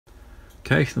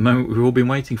Okay, the moment we've all been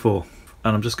waiting for,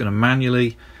 and I'm just going to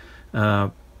manually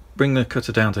bring the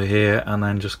cutter down to here and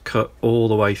then just cut all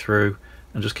the way through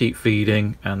and just keep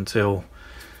feeding until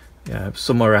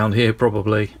somewhere around here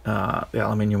probably the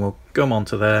aluminium will come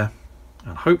onto there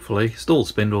and hopefully stall the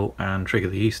spindle and trigger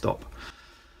the e-stop.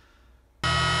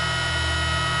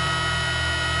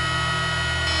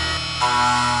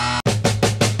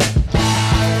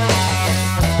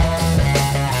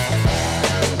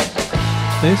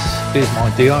 This is my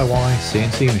DIY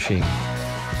CNC machine.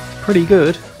 It's pretty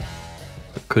good,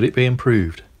 but could it be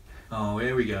improved? Oh,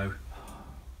 here we go.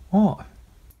 What?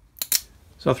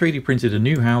 So I 3D printed a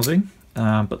new housing,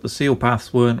 but the seal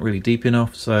paths weren't really deep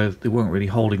enough, so they weren't really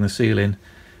holding the seal in.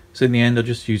 So in the end I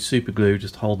just used super glue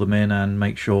just to hold them in and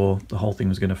make sure the whole thing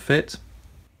was going to fit.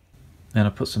 Then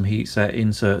I put some heat set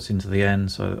inserts into the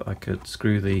end so that I could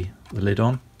screw the lid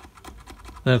on.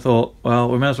 Then I thought, well,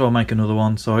 we may as well make another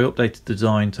one, so I updated the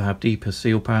design to have deeper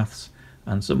seal paths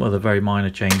and some other very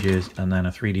minor changes, and then I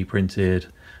 3D printed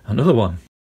another one.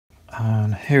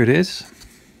 And here it is.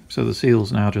 So the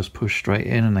seals now just push straight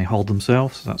in and they hold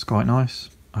themselves, so that's quite nice.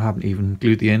 I haven't even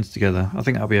glued the ends together. I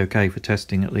think that'll be okay for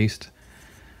testing at least.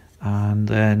 And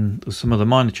then there's some other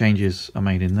minor changes I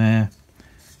made in there,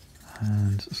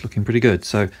 and it's looking pretty good.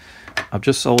 So I've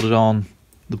just soldered on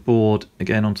the board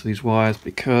again onto these wires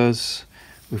because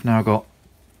we've now got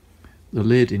the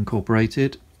lid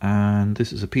incorporated, and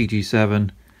this is a PG7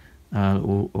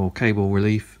 or cable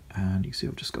relief, and you can see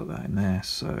I've just got that in there.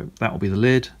 So that will be the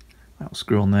lid, that will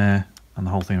screw on there, and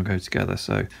the whole thing will go together.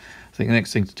 So I think the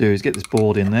next thing to do is get this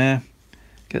board in there,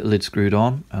 get the lid screwed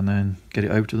on, and then get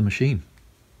it over to the machine.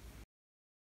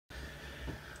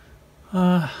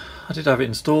 I did have it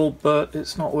installed, but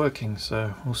it's not working,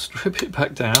 so we'll strip it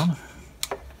back down,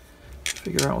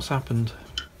 figure out what's happened.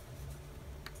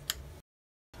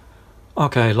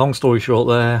 Okay, long story short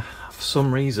there, for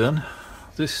some reason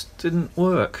this didn't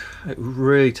work. It was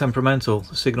really temperamental,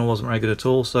 the signal wasn't very good at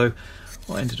all, so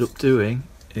what I ended up doing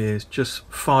is just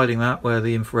filing that where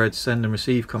the infrared send and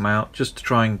receive come out, just to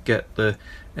try and get the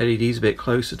LEDs a bit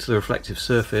closer to the reflective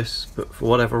surface, but for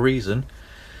whatever reason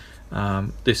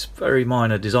this very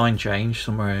minor design change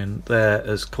somewhere in there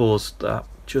has caused that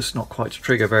just not quite to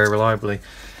trigger very reliably,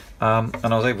 and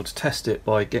I was able to test it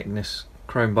by getting this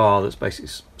chrome bar that's basically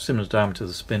similar diameter to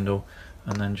the spindle,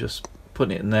 and then just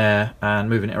putting it in there and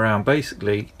moving it around.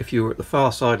 Basically, if you were at the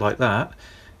far side like that,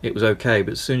 it was okay,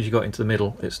 but as soon as you got into the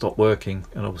middle it stopped working,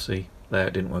 and obviously there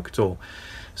it didn't work at all.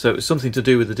 So it was something to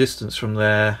do with the distance from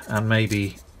there and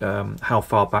maybe how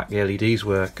far back the LEDs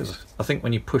were, because I think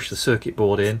when you push the circuit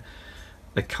board in,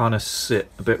 they kind of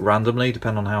sit a bit randomly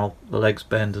depending on how the legs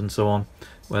bend and so on,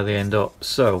 where they end up.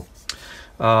 So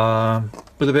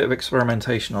with a bit of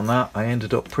experimentation on that, I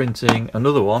ended up printing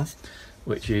another one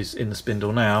which is in the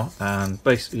spindle now, and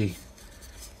basically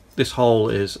this hole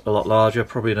is a lot larger,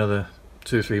 probably another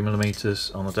 2 or 3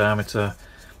 millimeters on the diameter,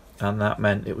 and that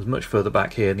meant it was much further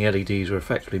back here and the LEDs were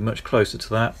effectively much closer to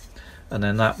that. And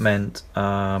then that meant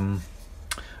oh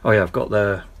yeah, I've got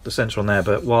the sensor on there,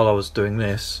 but while I was doing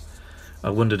this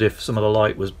I wondered if some of the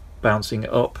light was bouncing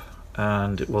it up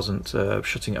and it wasn't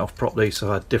shutting it off properly, so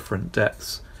I had different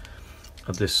depths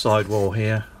of this side wall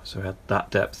here. So I had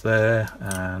that depth there,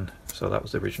 and so that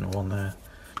was the original one there.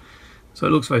 So it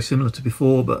looks very similar to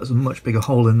before, but there's a much bigger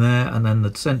hole in there, and then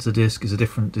the sensor disc is a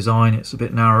different design. It's a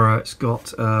bit narrower. It's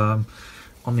got on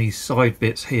these side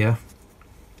bits here,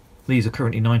 these are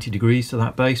currently 90 degrees to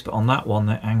that base, but on that one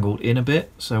they're angled in a bit,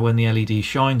 so when the LED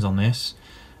shines on this,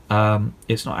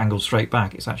 it's not angled straight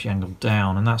back, it's actually angled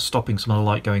down, and that's stopping some of the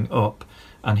light going up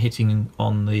and hitting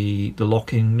on the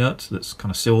locking nut that's kind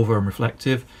of silver and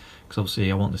reflective, because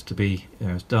obviously I want this to be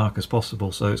as dark as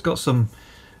possible. So it's got some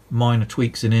minor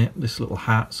tweaks in it. This little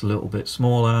hat's a little bit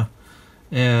smaller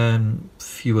and a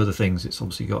few other things. It's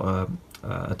obviously got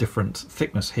a different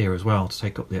thickness here as well to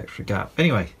take up the extra gap.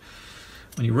 Anyway,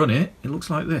 when you run it, it looks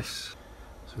like this.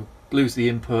 So blue's the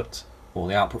input or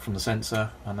the output from the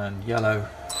sensor, and then yellow.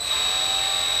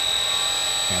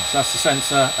 Yeah, so that's the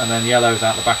sensor, and then yellow's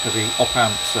out the back of the op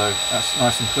amp, so that's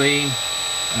nice and clean,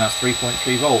 and that's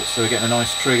 3.3 volts, so we're getting a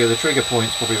nice trigger. The trigger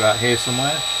point's probably about here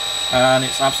somewhere, and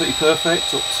it's absolutely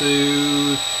perfect up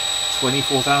to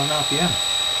 24,000 RPM.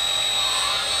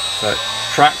 So it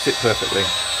tracks it perfectly.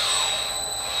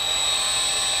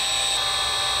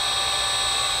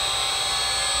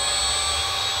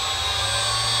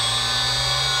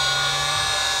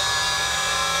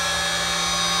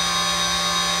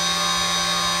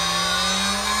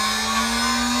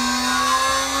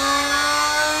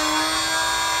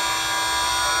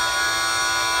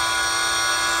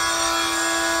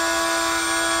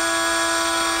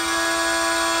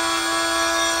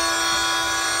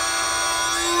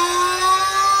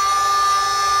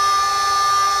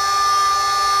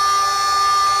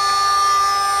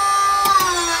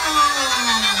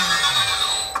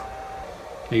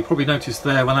 Okay, you probably noticed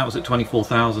there when that was at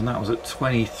 24,000, that was at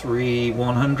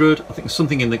 23,100. I think there's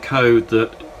something in the code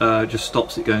that just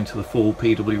stops it going to the full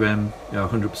PWM,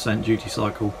 100% duty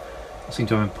cycle. I seem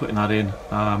to have been putting that in.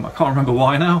 I can't remember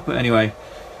why now, but anyway,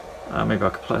 maybe I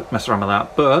could mess around with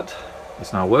that. But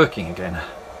it's now working again,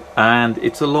 and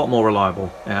it's a lot more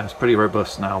reliable. Yeah, it's pretty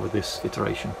robust now with this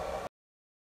iteration.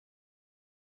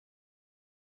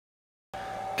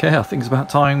 Okay, I think it's about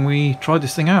time we tried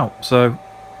this thing out. So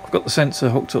I've got the sensor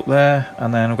hooked up there,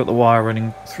 and then I've got the wire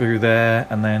running through there,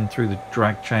 and then through the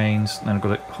drag chains, and then I've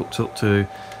got it hooked up to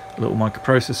a little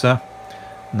microprocessor.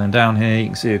 And then down here you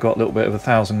can see I've got a little bit of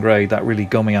 1000 grade, that really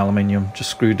gummy aluminium, just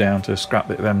screwed down to a scrap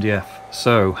bit of MDF.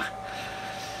 So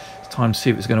it's time to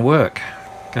see if it's going to work.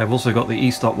 Okay, I've also got the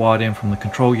e-stop wired in from the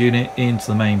control unit into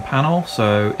the main panel,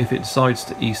 so if it decides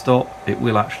to e-stop, it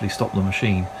will actually stop the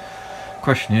machine.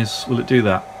 Question is, will it do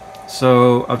that?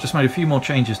 So I've just made a few more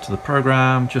changes to the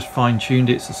program, just fine-tuned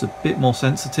it so it's a bit more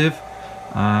sensitive,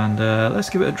 and let's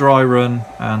give it a dry run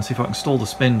and see if I can stall the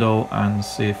spindle and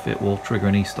see if it will trigger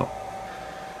an e-stop.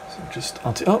 So just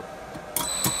aunt it up,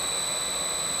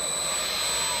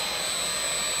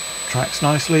 tracks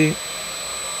nicely,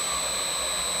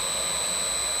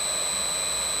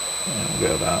 and we'll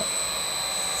go about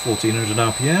 1400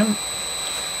 RPM,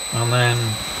 and then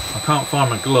I can't find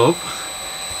my glove,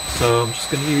 so I'm just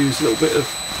going to use a little bit of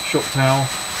shop towel,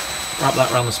 wrap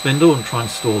that around the spindle and try and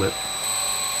stall it.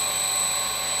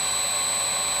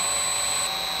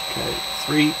 Okay,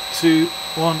 3, 2,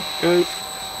 1, go.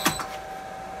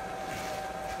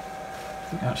 I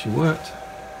think it actually worked.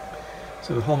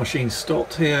 So the whole machine's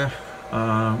stopped here.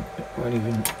 It won't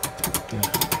even,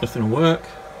 nothing will work.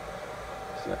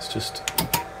 So let's just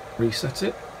reset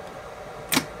it.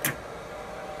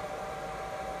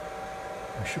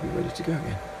 I should be ready to go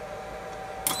again.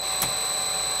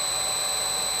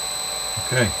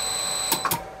 Okay.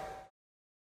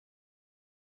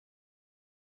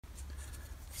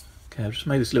 Okay, I've just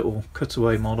made this little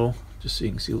cutaway model just so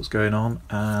you can see what's going on,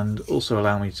 and also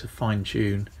allow me to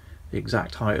fine-tune the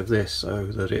exact height of this so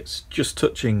that it's just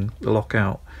touching the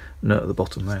lockout nut at the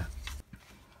bottom there.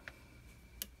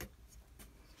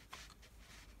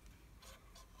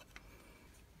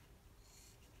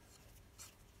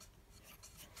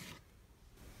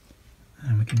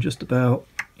 And we can just about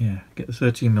get the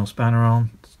 13mm spanner on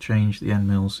to change the end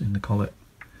mills in the collet.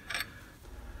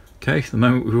 Okay, the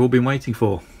moment we've all been waiting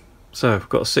for. So I've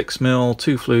got a 6mm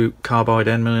 2-flute carbide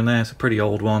end mill in there. It's a pretty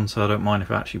old one, so I don't mind if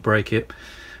I actually break it.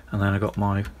 And then I've got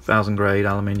my 1000 grade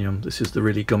aluminium. This is the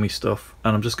really gummy stuff,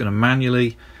 and I'm just going to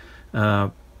manually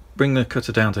bring the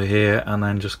cutter down to here and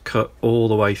then just cut all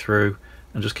the way through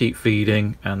and just keep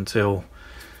feeding until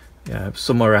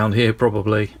somewhere around here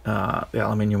probably the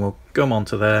aluminium will gum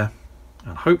onto there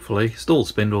and hopefully stall the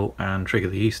spindle and trigger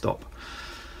the e-stop.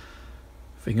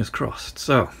 Fingers crossed.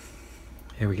 So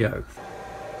here we go.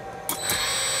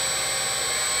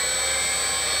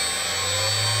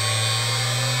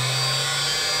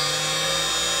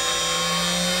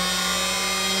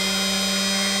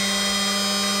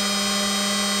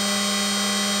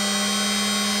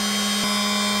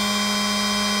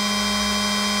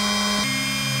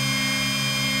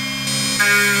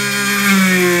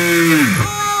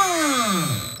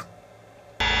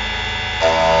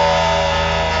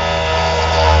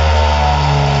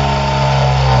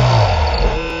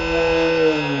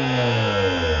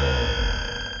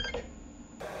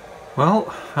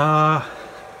 Well,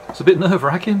 it's a bit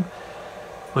nerve-wracking,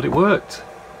 but it worked.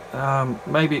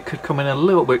 Maybe it could come in a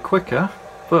little bit quicker,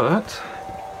 but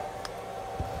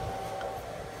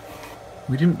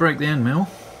we didn't break the end mill,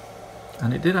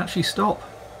 and it did actually stop.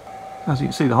 As you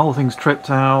can see, the whole thing's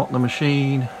tripped out, the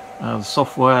machine, the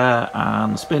software,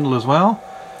 and the spindle as well.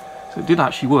 So it did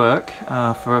actually work.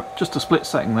 For just a split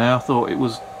second there, I thought it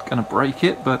was going to break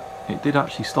it, but it did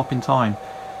actually stop in time.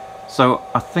 So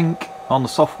I think on the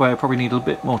software probably need a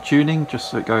bit more tuning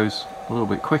just so it goes a little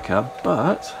bit quicker,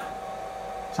 but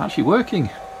it's actually working.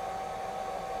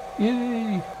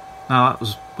 Yay! Now that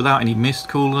was without any mist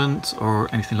coolant or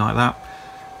anything like that,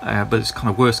 but it's kind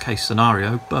of worst case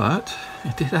scenario, but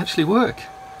it did actually work.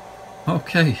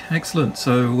 Okay, excellent.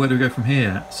 So where do we go from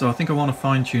here? So I think I want to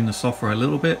fine tune the software a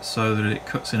little bit so that it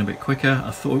cuts in a bit quicker.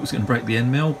 I thought it was going to break the end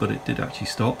mill, but it did actually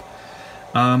stop.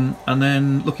 And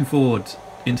then looking forward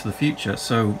into the future,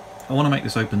 so I want to make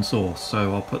this open source,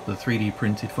 so I'll put the 3D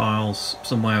printed files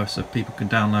somewhere so people can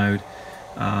download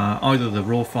either the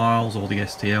raw files or the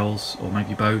STLs, or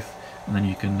maybe both, and then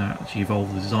you can actually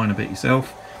evolve the design a bit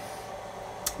yourself.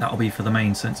 That'll be for the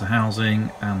main sensor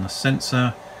housing and the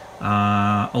sensor.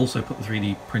 Also put the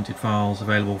 3D printed files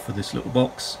available for this little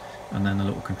box, and then the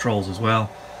little controls as well.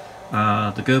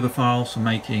 the Gerber files for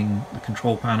making the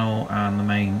control panel and the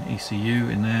main ECU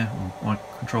in there on my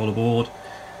controller board,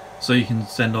 so you can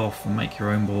send off and make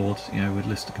your own board, you know, with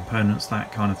list of components,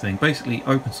 that kind of thing. Basically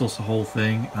open source the whole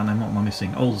thing. And then what am I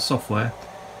missing? All the software.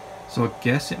 So I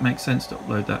guess it makes sense to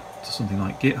upload that to something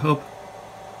like GitHub.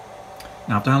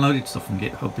 Now, I've downloaded stuff from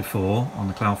GitHub before on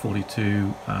the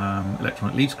Cloud42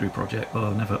 electronic lead screw project, but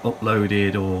I've never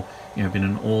uploaded or, you know, been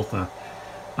an author.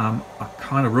 I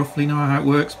kind of roughly know how it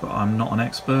works, but I'm not an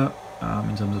expert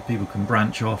in terms of people can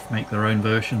branch off, make their own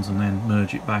versions and then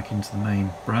merge it back into the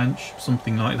main branch,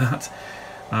 something like that.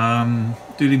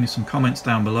 Do leave me some comments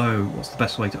down below. What's the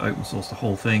best way to open source the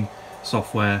whole thing?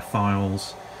 Software,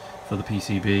 files for the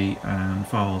PCB and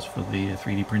files for the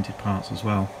 3D printed parts as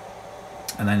well.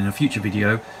 And then in a future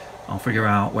video I'll figure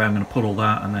out where I'm going to put all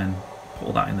that and then put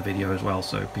all that in the video as well,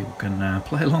 so people can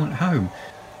play along at home.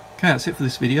 Okay, that's it for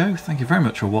this video. Thank you very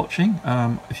much for watching.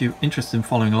 If you're interested in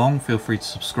following along, feel free to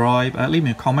subscribe. Leave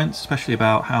me a comment, especially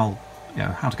about how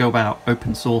to go about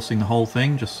open sourcing the whole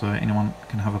thing, just so anyone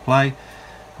can have a play.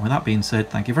 And with that being said,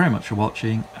 thank you very much for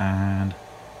watching, and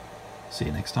see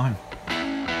you next time.